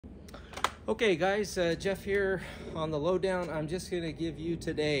Okay guys, Jeff here on the lowdown. I'm just going to give you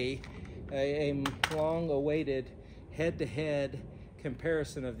today a long-awaited head-to-head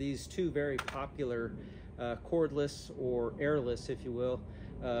comparison of these two very popular cordless or airless, if you will,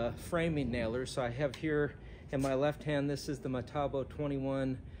 framing nailers. So I have here in my left hand, this is the Metabo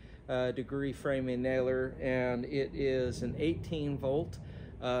 21 degree framing nailer, and it is an 18 volt.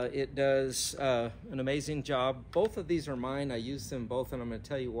 It does an amazing job. Both of these are mine. I use them both, and I'm going to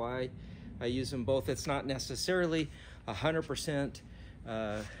tell you why I use them both. It's not necessarily 100%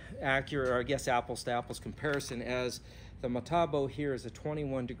 accurate, or I guess apples to apples comparison, as the Metabo here is a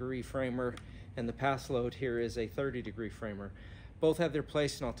 21 degree framer and the Paslode here is a 30 degree framer. Both have their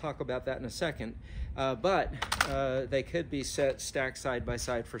place, and I'll talk about that in a second, but they could be stacked side by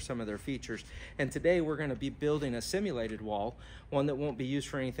side for some of their features. And today we're going to be building a simulated wall, one that won't be used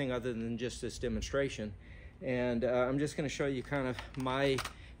for anything other than just this demonstration. And I'm just going to show you kind of my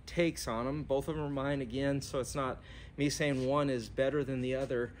takes on them. Both of them are mine again, so it's not me saying one is better than the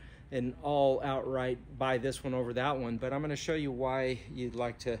other and all outright buy this one over that one, but I'm going to show you why you'd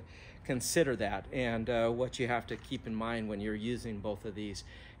like to consider that and what you have to keep in mind when you're using both of these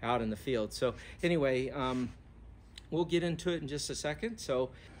out in the field. So anyway, we'll get into it in just a second.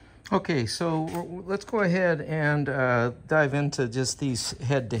 Okay, so let's go ahead and dive into just these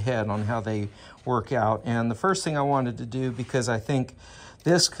head-to-head on how they work out. And the first thing I wanted to do, because I think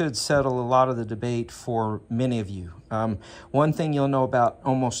this could settle a lot of the debate for many of you. One thing you'll know about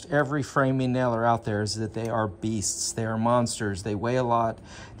almost every framing nailer out there is that they are beasts. They are monsters. They weigh a lot.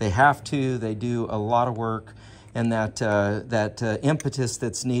 They have to. They do a lot of work. And that impetus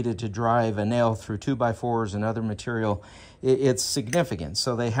that's needed to drive a nail through 2x4s and other material, it's significant.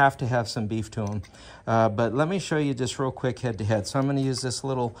 So they have to have some beef to them. But let me show you just real quick head-to-head. So I'm going to use this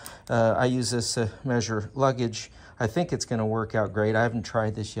little, I use this to measure luggage. I think it's going to work out great. I haven't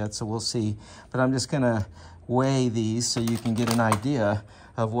tried this yet, so we'll see. But I'm just going to weigh these so you can get an idea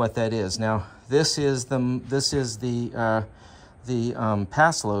of what that is. Now, this is the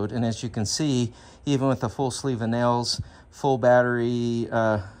Paslode, and as you can see, even with the full sleeve of nails, full battery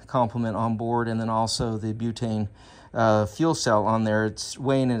complement on board, and then also the butane fuel cell on there, it's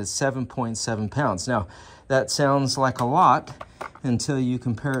weighing in at 7.7 pounds. Now, that sounds like a lot until you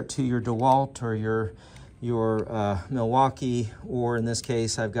compare it to your DeWalt or your Milwaukee, or in this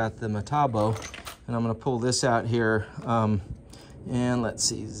case, I've got the Metabo, and I'm going to pull this out here, and let's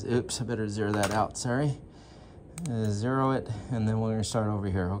see, oops, I better zero that out, sorry. Zero it, and then we're going to start over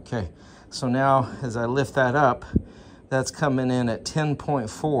here. Okay, so now as I lift that up, that's coming in at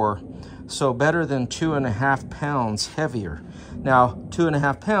 10.4, so better than 2.5 pounds heavier. Now,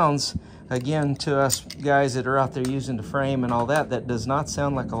 2.5 pounds, again, to us guys that are out there using the frame and all that, that does not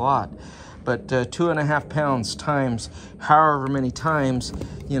sound like a lot. But 2.5 pounds times however many times,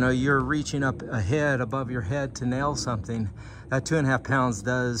 you know, you're reaching up ahead above your head to nail something, that 2.5 pounds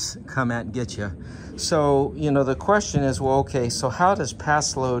does come at and get you. So, you know, the question is, well, okay, so how does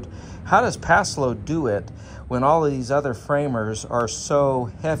Paslode do it when all of these other framers are so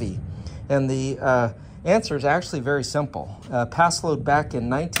heavy? And the answer is actually very simple. Paslode back in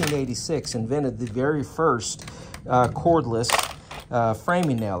 1986 invented the very first cordless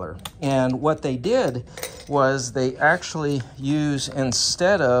framing nailer. And what they did was they actually use,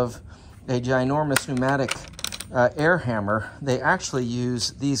 instead of a ginormous pneumatic air hammer, they actually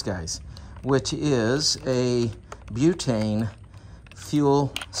use these guys, which is a butane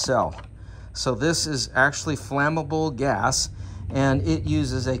fuel cell. So this is actually flammable gas, and it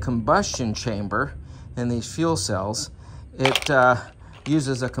uses a combustion chamber in these fuel cells. It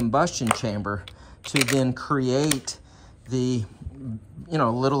uses a combustion chamber to then create the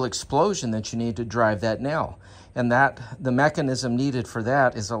little explosion that you need to drive that nail. And the mechanism needed for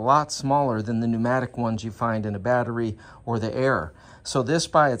that is a lot smaller than the pneumatic ones you find in a battery or the air. So this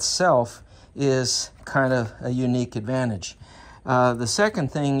by itself is kind of a unique advantage. The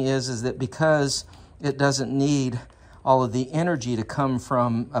second thing is that because it doesn't need all of the energy to come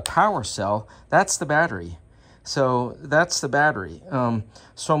from a power cell, that's the battery. So that's the battery.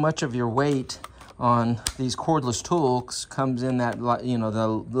 So much of your weight on these cordless tools comes in that,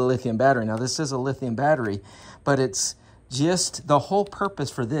 the lithium battery. Now, this is a lithium battery, but it's just, the whole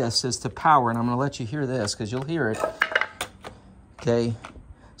purpose for this is to power, and I'm going to let you hear this because you'll hear it. Okay,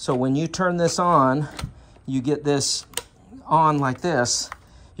 so when you turn this on, you get this on like this,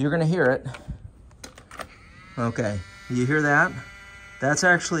 you're going to hear it. Okay, you hear that? That's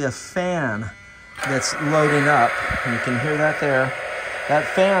actually a fan that's loading up, and you can hear that there. That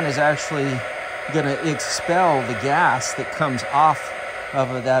fan is actually going to expel the gas that comes off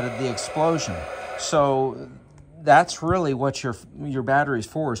of the explosion. So that's really what your battery's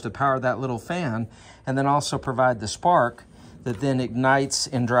for, is to power that little fan and then also provide the spark that then ignites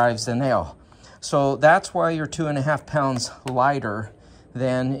and drives the nail. So that's why you're 2.5 pounds lighter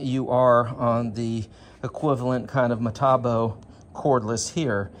than you are on the equivalent kind of Metabo cordless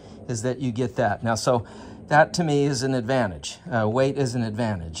here, is that you get that. Now, so that to me is an advantage. Weight is an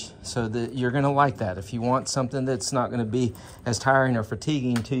advantage. So that you're gonna like that. If you want something that's not gonna be as tiring or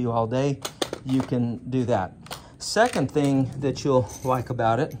fatiguing to you all day, you can do that. Second thing that you'll like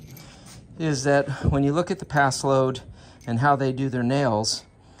about it is that when you look at the Paslode and how they do their nails,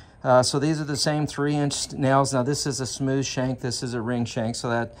 so these are the same 3-inch nails. Now this is a smooth shank, this is a ring shank,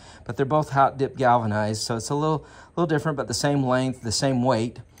 but they're both hot dip galvanized, so it's a little different, but the same length, the same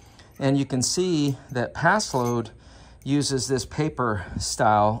weight. And you can see that Paslode uses this paper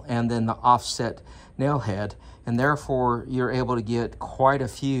style and then the offset nail head, and therefore you're able to get quite a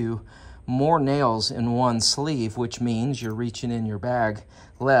few more nails in one sleeve, which means you're reaching in your bag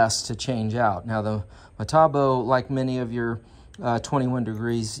less to change out. Now the Metabo, like many of your 21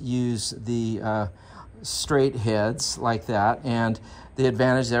 degrees, use the straight heads like that, and the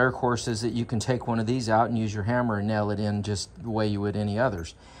advantage there, of course, is that you can take one of these out and use your hammer and nail it in just the way you would any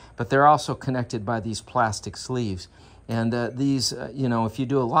others. But they're also connected by these plastic sleeves. And these, you know, if you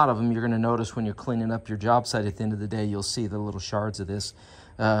do a lot of them, you're going to notice when you're cleaning up your job site at the end of the day, you'll see the little shards of this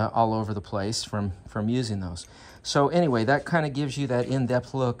all over the place from using those. So anyway, that kind of gives you that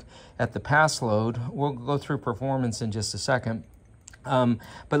in-depth look at the Paslode. We'll go through performance in just a second. But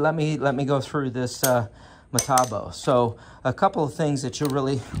let me go through this Metabo. So a couple of things that you'll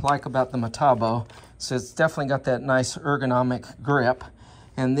really like about the Metabo. So it's definitely got that nice ergonomic grip.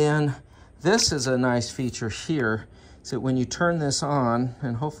 And then this is a nice feature here. So when you turn this on,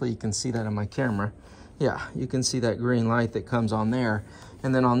 and hopefully you can see that on my camera. Yeah, you can see that green light that comes on there.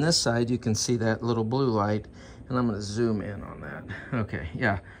 And then on this side, you can see that little blue light. And I'm gonna zoom in on that. Okay,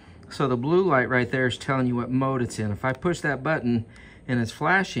 yeah. So the blue light right there is telling you what mode it's in. If I push that button and it's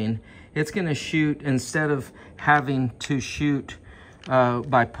flashing, it's gonna shoot, instead of having to shoot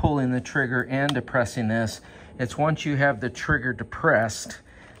by pulling the trigger and depressing this, it's once you have the trigger depressed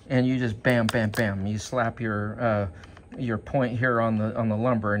and you just bam, bam, bam, you slap your point here on the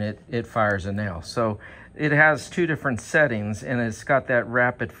lumber and it fires a nail. So it has two different settings, and it's got that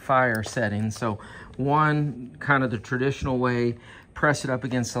rapid fire setting. So one, kind of the traditional way, press it up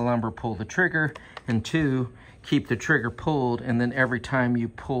against the lumber, pull the trigger, and two, keep the trigger pulled, and then every time you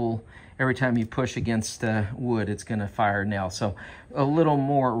push against wood, it's gonna fire a nail. So a little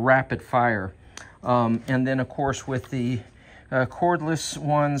more rapid fire. And then of course with the cordless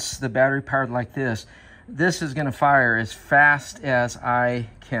ones, the battery powered like this is gonna fire as fast as I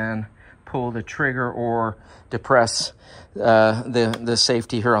can pull the trigger or depress the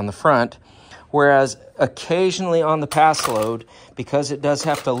safety here on the front. Whereas occasionally on the Paslode, because it does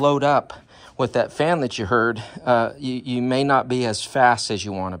have to load up with that fan that you heard, you may not be as fast as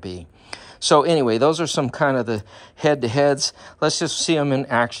you want to be. So anyway, those are some kind of the head-to-heads. Let's just see them in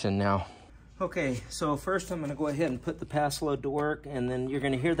action now. Okay, so first I'm going to go ahead and put the Paslode to work, and then you're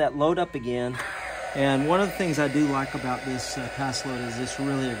going to hear that load up again. And one of the things I do like about this Paslode is this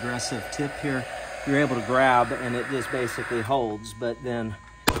really aggressive tip here. You're able to grab and it just basically holds, but then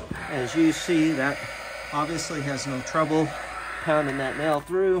as you see, that obviously has no trouble pounding that nail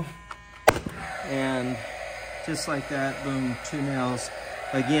through. And just like that, boom, 2 nails.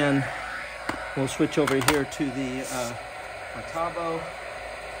 Again, we'll switch over here to the Metabo.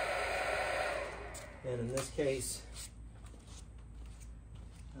 And in this case,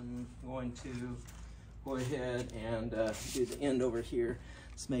 I'm going to go ahead and do the end over here.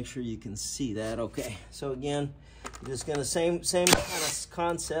 Let's make sure you can see that. Okay, so again, just gonna same kind of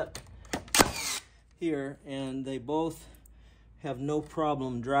concept here, and they both have no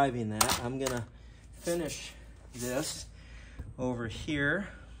problem driving that. I'm gonna finish this over here,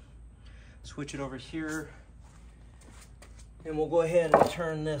 switch it over here, and we'll go ahead and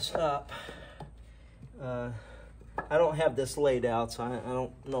turn this up. I don't have this laid out, so I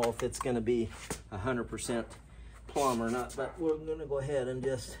don't know if it's going to be 100% plumb or not, but we're going to go ahead and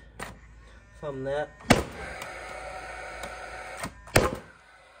just thumb that.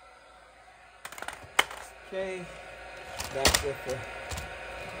 Okay, back with the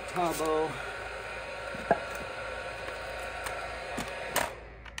Metabo.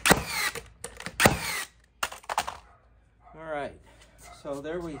 All right, so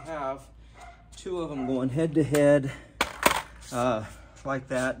there we have 2 of them going head to head like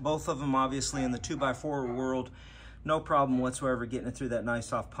that. Both of them obviously in the 2x4 world, no problem whatsoever getting it through that nice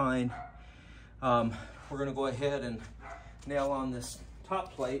soft pine. We're gonna go ahead and nail on this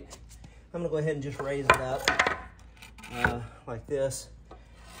top plate. I'm gonna go ahead and just raise it up like this.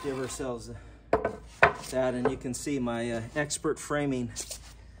 Give ourselves that, and you can see my expert framing.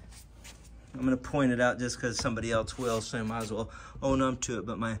 I'm going to point it out just because somebody else will, so I might as well own up to it.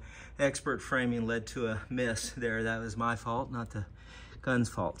 But my expert framing led to a miss there. That was my fault, not the gun's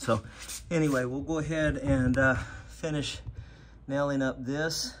fault. So anyway, we'll go ahead and finish nailing up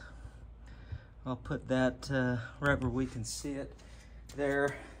this. I'll put that right where we can see it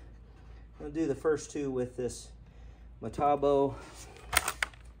there. I'll do the first two with this Metabo.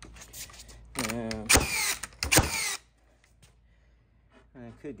 And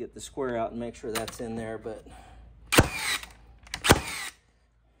I could get the square out and make sure that's in there, but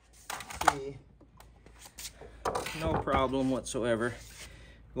see, no problem whatsoever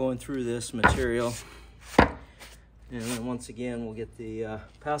going through this material. And then once again, we'll get the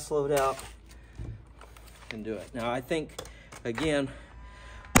Paslode out and do it. Now I think, again,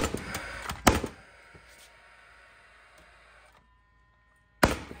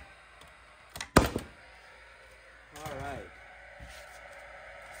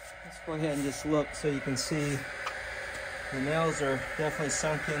 go ahead and just look so you can see the nails are definitely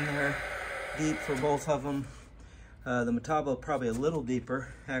sunk in there deep for both of them. The Metabo probably a little deeper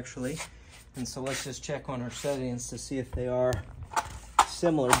actually, and so let's just check on our settings to see if they are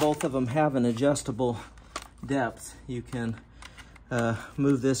similar. Both of them have an adjustable depth. You can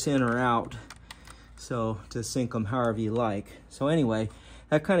move this in or out so to sync them however you like. So anyway,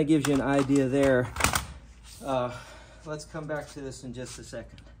 that kind of gives you an idea there. Let's come back to this in just a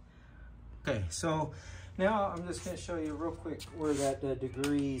second. Okay, so now I'm just going to show you real quick where that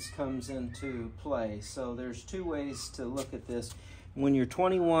degrees comes into play. So there's two ways to look at this. When you're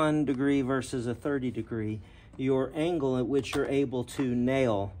 21 degree versus a 30 degree, your angle at which you're able to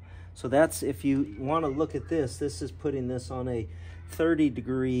nail. So that's, if you want to look at this, this is putting this on a 30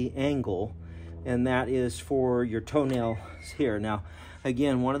 degree angle, and that is for your toenails here. Now,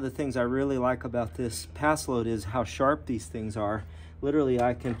 again, one of the things I really like about this Paslode is how sharp these things are. Literally,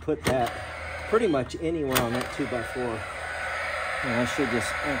 I can put that pretty much anywhere on that 2x4. And I should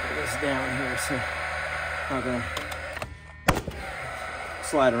just anchor this down here so I'm not gonna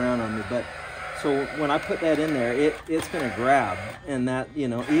slide around on me. But so when I put that in there, it's gonna grab, and that, you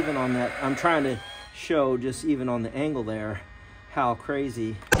know, even on that, I'm trying to show just even on the angle there how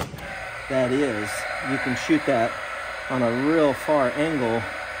crazy that is. You can shoot that on a real far angle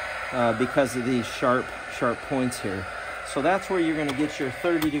because of these sharp points here. So that's where you're gonna get your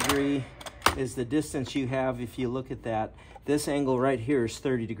 30 degree is the distance you have. If you look at that, this angle right here is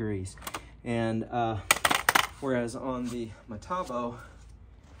 30 degrees. And whereas on the Metabo,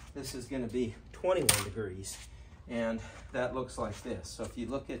 this is gonna be 21 degrees. And that looks like this. So if you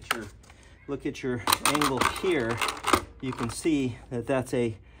look at your angle here, you can see that that's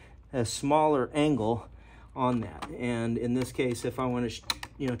a smaller angle on that. And in this case, if I want to,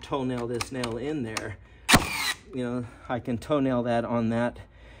 you know, toenail this nail in there, you know, I can toenail that on that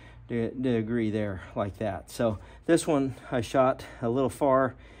degree there like that. So this one I shot a little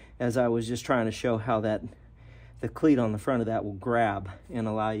far, as I was just trying to show how that the cleat on the front of that will grab and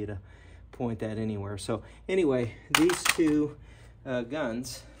allow you to point that anywhere. So anyway, these two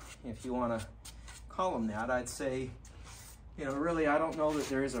guns, if you want to call them that, I'd say, you know, really I don't know that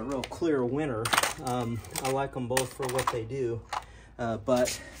there is a real clear winner. I like them both for what they do,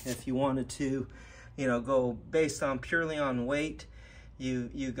 but if you wanted to, you know, go based on purely on weight,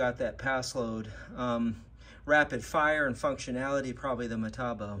 you got that Paslode. Rapid fire and functionality, probably the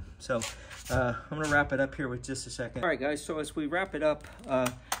Metabo. So I'm gonna wrap it up here with just a second. All right, guys, so as we wrap it up,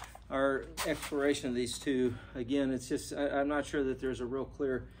 our exploration of these two, again, it's just, I'm not sure that there's a real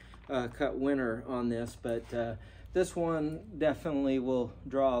clear cut winner on this, but this one definitely will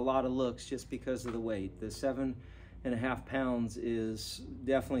draw a lot of looks just because of the weight. The 7.5 pounds is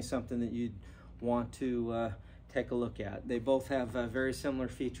definitely something that you'd want to take a look at. They both have very similar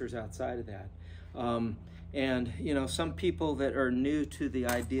features outside of that. And you know, some people that are new to the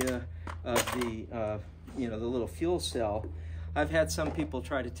idea of the you know, the little fuel cell, I've had some people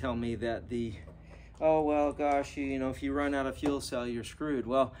try to tell me that oh well, gosh, you know, if you run out of fuel cell, you're screwed.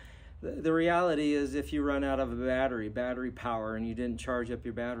 Well, the reality is, if you run out of a battery power, and you didn't charge up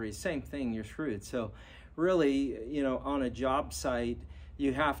your battery, same thing, you're screwed. So really, you know, on a job site,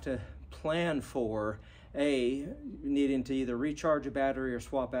 you have to plan for needing to either recharge a battery or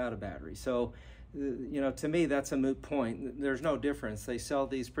swap out a battery. So, you know, to me, that's a moot point. There's no difference. They sell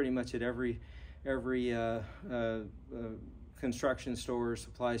these pretty much at every construction stores,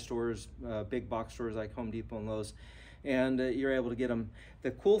 supply stores, big box stores like Home Depot and Lowe's, and you're able to get them.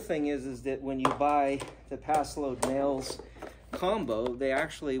 The cool thing is that when you buy the Paslode nails combo, they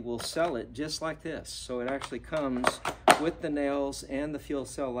actually will sell it just like this. So it actually comes with the nails and the fuel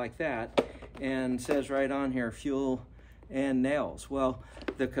cell like that, and says right on here, fuel and nails. Well,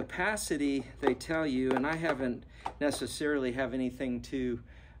 the capacity, they tell you, and I haven't necessarily have anything to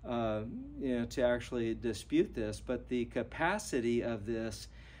to actually dispute this, but the capacity of this,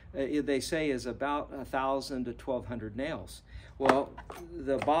 they say, is about 1,000 to 1,200 nails. Well,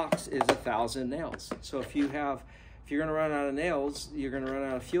 the box is 1,000 nails. So if you're going to run out of nails, you're going to run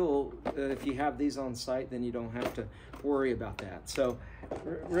out of fuel. If you have these on site, then you don't have to worry about that. So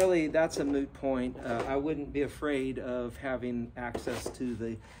really, that's a moot point. I wouldn't be afraid of having access to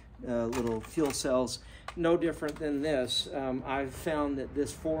the little fuel cells. No different than this. I've found that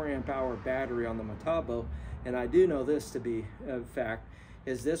this 4 amp hour battery on the Metabo, and I do know this to be a fact,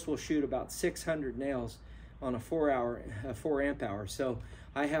 is this will shoot about 600 nails on a 4 amp hour. So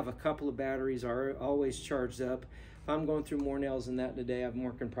I have a couple of batteries are always charged up. If I'm going through more nails than that today, I'm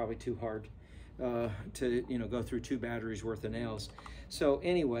working probably too hard to go through 2 batteries worth of nails. So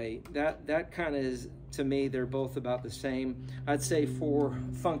anyway, that kind of is, to me, they're both about the same. I'd say for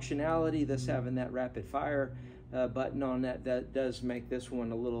functionality, this having that rapid fire button on that does make this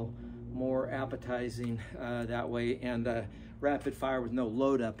one a little more appetizing that way, and rapid fire with no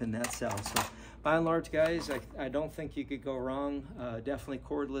load up in that cell. So by and large, guys, I don't think you could go wrong. Definitely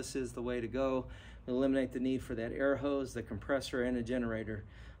cordless is the way to go. Eliminate the need for that air hose, the compressor, and a generator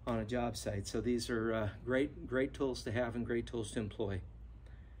on a job site. So these are great tools to have and great tools to employ.